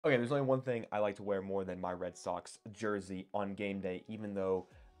Okay, there's only one thing I like to wear more than my Red Sox jersey on game day, even though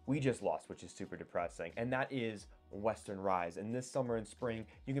we just lost, which is super depressing, and that is Western Rise. And this summer and spring,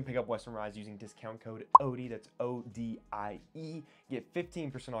 you can pick up Western Rise using discount code ODIE, that's ODIE. Get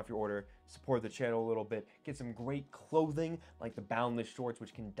 15% off your order, support the channel a little bit, get some great clothing like the Boundless shorts,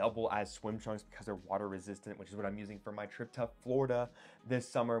 which can double as swim trunks because they're water resistant, which is what I'm using for my trip to Florida this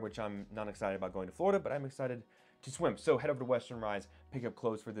summer, which I'm not excited about going to Florida, but I'm excited to swim. So head over to Western Rise, pick up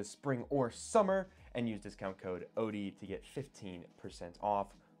clothes for this spring or summer, and use discount code ODIE to get 15% off.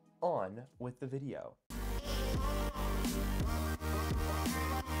 On with the video.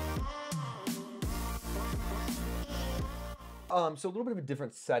 So a little bit of a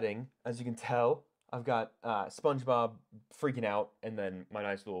different setting, as you can tell. I've got SpongeBob freaking out, and then my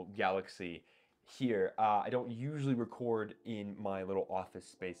nice little galaxy here. I don't usually record in my little office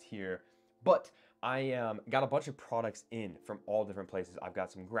space here, but I got a bunch of products in from all different places. I've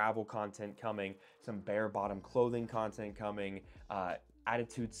got some gravel content coming, some bare bottom clothing content coming,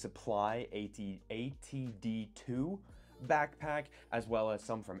 Attitude Supply ATD2 backpack, as well as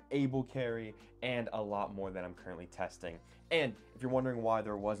some from Able Carry, and a lot more that I'm currently testing. And if you're wondering why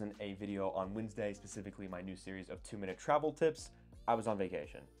there wasn't a video on Wednesday, specifically my new series of 2-minute travel tips, I was on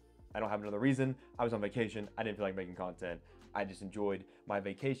vacation. I don't have another reason. I was on vacation. I didn't feel like making content. I just enjoyed my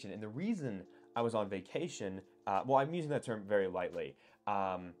vacation. And the reason I was on vacation, well, I'm using that term very lightly,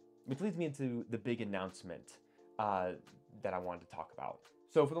 which leads me into the big announcement that I wanted to talk about.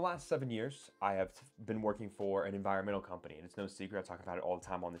 So for the last 7 years, I have been working for an environmental company, and it's no secret, I talk about it all the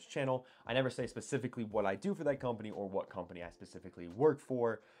time on this channel. I never say specifically what I do for that company or what company I specifically work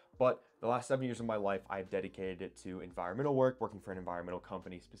for, but the last 7 years of my life, I've dedicated it to environmental work, working for an environmental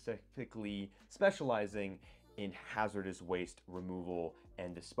company, specifically specializing in hazardous waste removal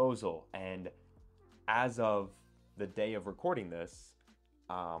and disposal. And as of the day of recording this,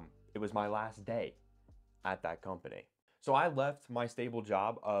 it was my last day at that company. So I left my stable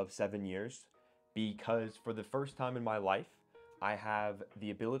job of 7 years because for the first time in my life, I have the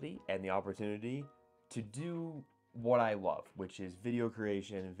ability and the opportunity to do what I love, which is video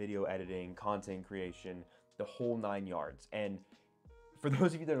creation, video editing, content creation, the whole 9 yards. And for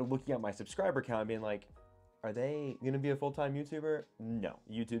those of you that are looking at my subscriber count and being like, are they going to be a full-time YouTuber? No,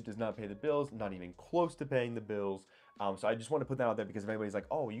 YouTube does not pay the bills, not even close to paying the bills. So I just want to put that out there because if anybody's like,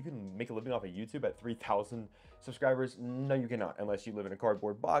 oh, you can make a living off of YouTube at 3,000 subscribers. No, you cannot, unless you live in a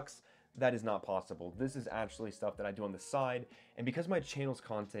cardboard box. That is not possible. This is actually stuff that I do on the side. And because my channel's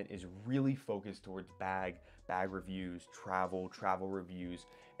content is really focused towards bag reviews, travel reviews,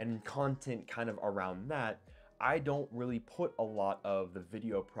 and content kind of around that, I don't really put a lot of the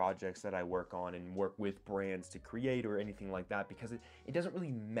video projects that I work on and work with brands to create or anything like that because it doesn't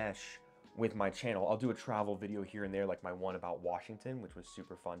really mesh with my channel. I'll do a travel video here and there, like my one about Washington, which was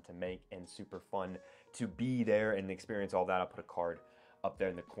super fun to make and super fun to be there and experience all that. I'll put a card up there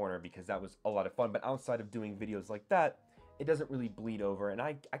in the corner because that was a lot of fun. But outside of doing videos like that, it doesn't really bleed over, and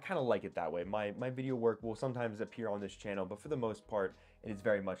I kind of like it that way. My video work will sometimes appear on this channel, but for the most part, it is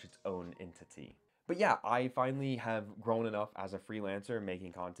very much its own entity. But yeah, I finally have grown enough as a freelancer,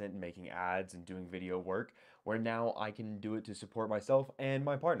 making content and making ads and doing video work, where now I can do it to support myself and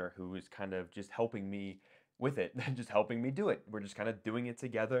my partner, who is kind of just helping me with it, just helping me do it. We're just kind of doing it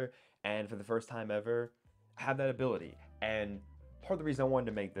together, and for the first time ever, have that ability. And part of the reason I wanted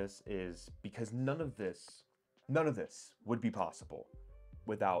to make this is because none of this would be possible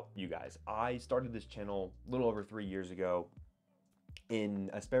without you guys. I started this channel a little over 3 years ago in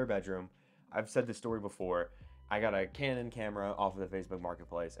a spare bedroom. I've said this story before. I got a Canon camera off of the Facebook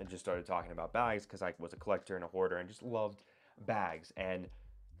Marketplace and just started talking about bags because I was a collector and a hoarder and just loved bags. And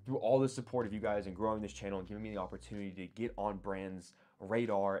through all the support of you guys and growing this channel and giving me the opportunity to get on brands'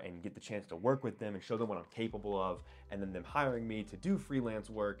 radar and get the chance to work with them and show them what I'm capable of, and then them hiring me to do freelance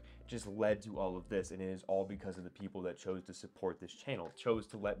work, just led to all of this. And it is all because of the people that chose to support this channel, chose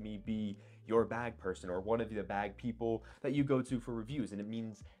to let me be your bag person or one of the bag people that you go to for reviews. And it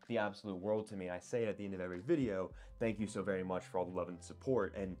means the absolute world to me. I say it at the end of every video, thank you so very much for all the love and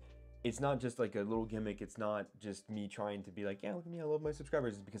support. And it's not just like a little gimmick. It's not just me trying to be like, yeah, look at me, I love my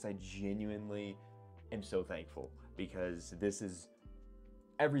subscribers. It's because I genuinely am so thankful, because this is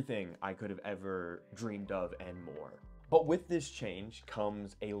everything I could have ever dreamed of and more. But with this change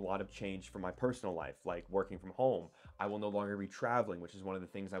comes a lot of change for my personal life, like working from home. I will no longer be traveling, which is one of the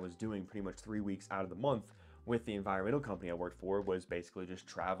things I was doing pretty much 3 weeks out of the month with the environmental company I worked for, was basically just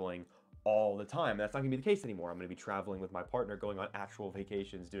traveling all the time. That's not gonna be the case anymore. I'm gonna be traveling with my partner, going on actual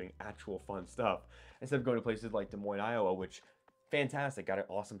vacations, doing actual fun stuff, instead of going to places like Des Moines, Iowa, which fantastic. Got an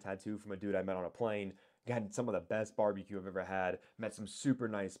awesome tattoo from a dude I met on a plane. Got some of the best barbecue I've ever had, met some super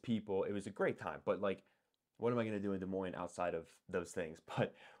nice people. It was a great time. But like, what am I going to do in Des Moines outside of those things?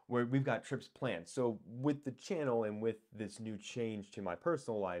 But we've got trips planned. So with the channel and with this new change to my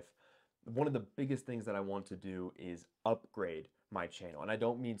personal life, one of the biggest things that I want to do is upgrade my channel. And I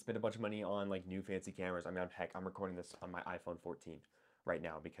don't mean spend a bunch of money on like new fancy cameras. I mean, heck, I'm recording this on my iPhone 14 right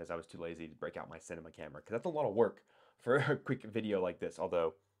now because I was too lazy to break out my cinema camera, because that's a lot of work for a quick video like this,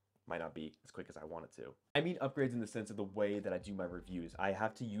 although might not be as quick as I want it to. I mean upgrades in the sense of the way that I do my reviews. I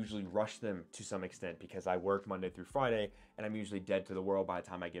have to usually rush them to some extent because I work Monday through Friday and I'm usually dead to the world by the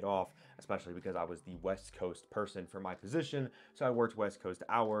time I get off, especially because I was the West Coast person for my position. So I worked West Coast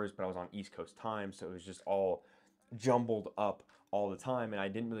hours, but I was on East Coast time, so it was just all jumbled up all the time, and I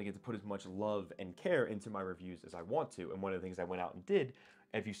didn't really get to put as much love and care into my reviews as I want to. And one of the things I went out and did,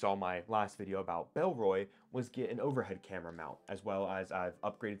 if you saw my last video about Bellroy, was get an overhead camera mount, as well as I've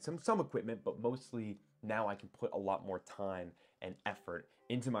upgraded some equipment, but mostly now I can put a lot more time and effort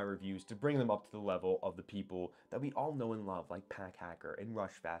into my reviews to bring them up to the level of the people that we all know and love, like Pack Hacker and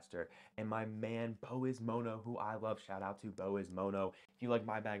Rush Faster, and my man Bo is Mono, who I love. Shout out to Bo is Mono. If you like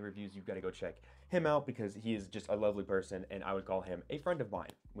my bag reviews, you've got to go check him out because he is just a lovely person, and I would call him a friend of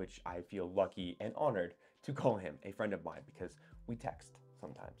mine, which I feel lucky and honored to call him a friend of mine because we text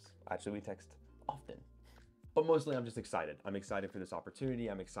sometimes. Actually, we text often. But mostly I'm just excited. I'm excited for this opportunity.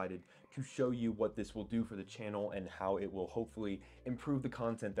 I'm excited to show you what this will do for the channel and how it will hopefully improve the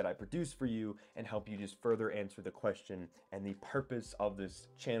content that I produce for you and help you just further answer the question and the purpose of this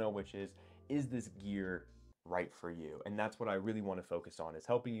channel, which is this gear right for you? And that's what I really want to focus on, is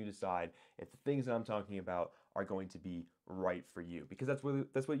helping you decide if the things that I'm talking about are going to be right for you, because that's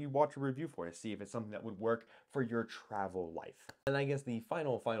what you watch a review for, to see if it's something that would work for your travel life. And I guess the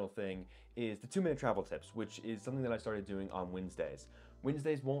final thing is the 2-minute travel tips, which is something that I started doing on Wednesdays.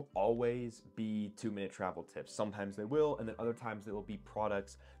 Wednesdays won't always be 2-minute travel tips. Sometimes they will, and then other times they will be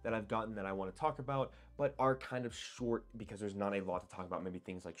products that I've gotten that I want to talk about, but are kind of short because there's not a lot to talk about. Maybe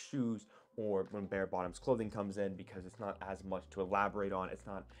things like shoes, or when bare bottoms clothing comes in, because it's not as much to elaborate on. It's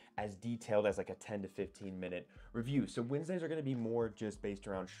not as detailed as like a 10 to 15 minute review. So Wednesdays are going to be more just based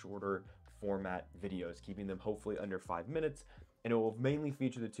around shorter format videos, keeping them hopefully under 5 minutes. And it will mainly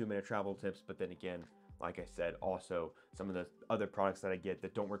feature the 2-minute travel tips, but then again, like I said, also some of the other products that I get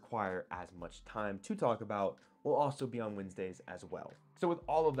that don't require as much time to talk about will also be on Wednesdays as well. So with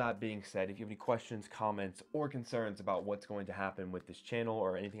all of that being said, if you have any questions, comments, or concerns about what's going to happen with this channel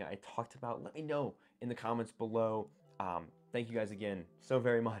or anything I talked about, let me know in the comments below. Thank you guys again so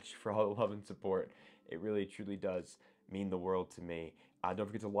very much for all the love and support. It really truly does mean the world to me. Don't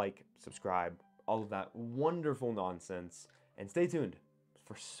forget to like, subscribe, all of that wonderful nonsense, and stay tuned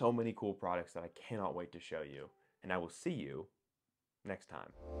for so many cool products that I cannot wait to show you. And I will see you next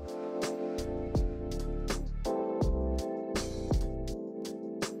time.